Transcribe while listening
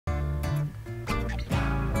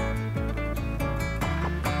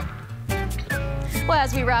Well,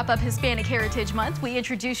 as we wrap up Hispanic Heritage Month, we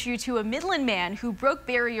introduce you to a Midland man who broke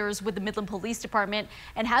barriers with the Midland Police Department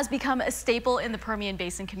and has become a staple in the Permian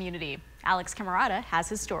Basin community. Alex Camarada has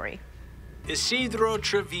his story. Sid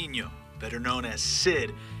Trevino, better known as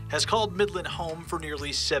Sid, has called Midland home for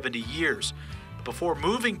nearly 70 years. But before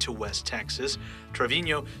moving to West Texas,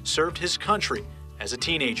 Trevino served his country as a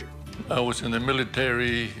teenager. I was in the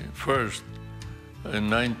military first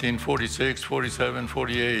in 1946, 47,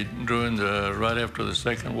 48, right after the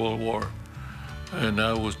Second World War. And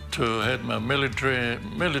I had my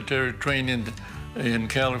military training in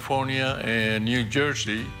California and New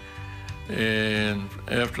Jersey. And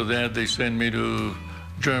after that, they sent me to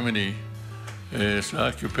Germany as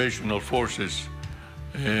occupational forces.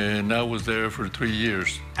 And I was there for 3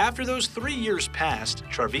 years. After those 3 years passed,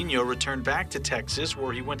 Trevino returned back to Texas,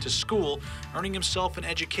 where he went to school, earning himself an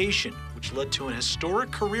education, which led to an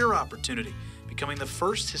historic career opportunity, becoming the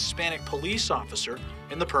first Hispanic police officer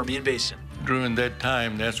in the Permian Basin. During that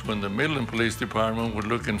time, that's when the Midland Police Department was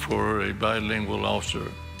looking for a bilingual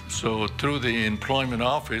officer. So through the employment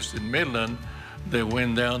office in Midland, they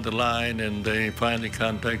went down the line and they finally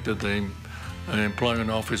contacted the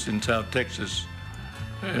employment office in South Texas.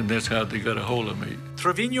 And that's how they got a hold of me.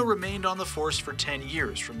 Trevino remained on the force for 10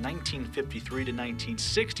 years, from 1953 to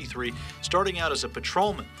 1963, starting out as a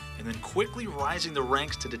patrolman and then quickly rising the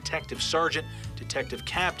ranks to detective sergeant, detective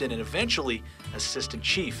captain, and eventually assistant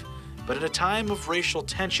chief. But at a time of racial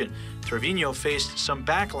tension, Trevino faced some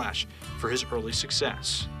backlash for his early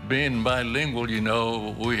success. Being bilingual,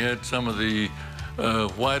 we had some of the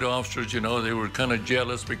white officers, they were kind of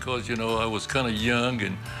jealous because, I was kind of young,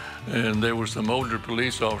 and there were some older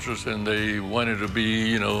police officers, and they wanted to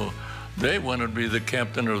be, they wanted to be the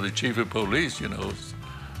captain or the chief of police,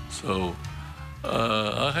 So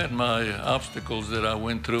I had my obstacles that I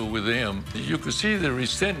went through with them. You could see the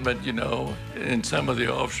resentment, in some of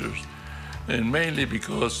the officers, and mainly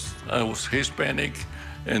because I was Hispanic,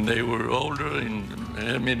 and they were older and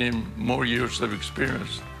had many more years of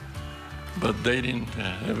experience, but they didn't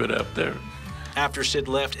have it up there. After Sid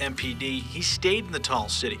left MPD, he stayed in the tall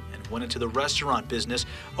city and went into the restaurant business,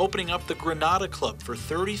 opening up the Granada Club for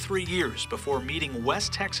 33 years before meeting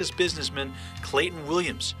West Texas businessman Clayton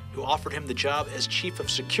Williams, who offered him the job as chief of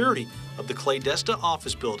security of the Claydesta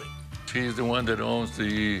office building. He's the one that owns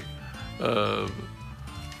the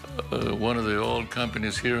one of the oil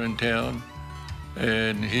companies here in town,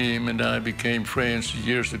 and him and I became friends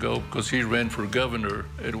years ago because he ran for governor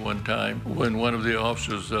at one time. When one of the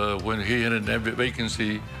officers, when he had a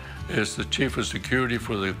vacancy as the chief of security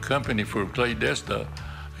for the company for Claydesta,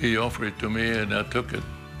 he offered it to me and I took it.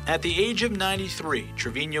 At the age of 93,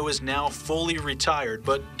 Trevino is now fully retired,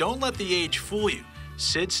 but don't let the age fool you.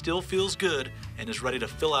 Sid still feels good and is ready to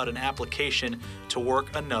fill out an application to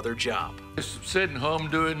work another job. Just sitting home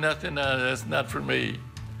doing nothing, that's not for me.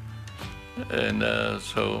 And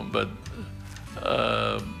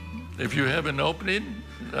if you have an opening,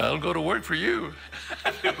 I'll go to work for you.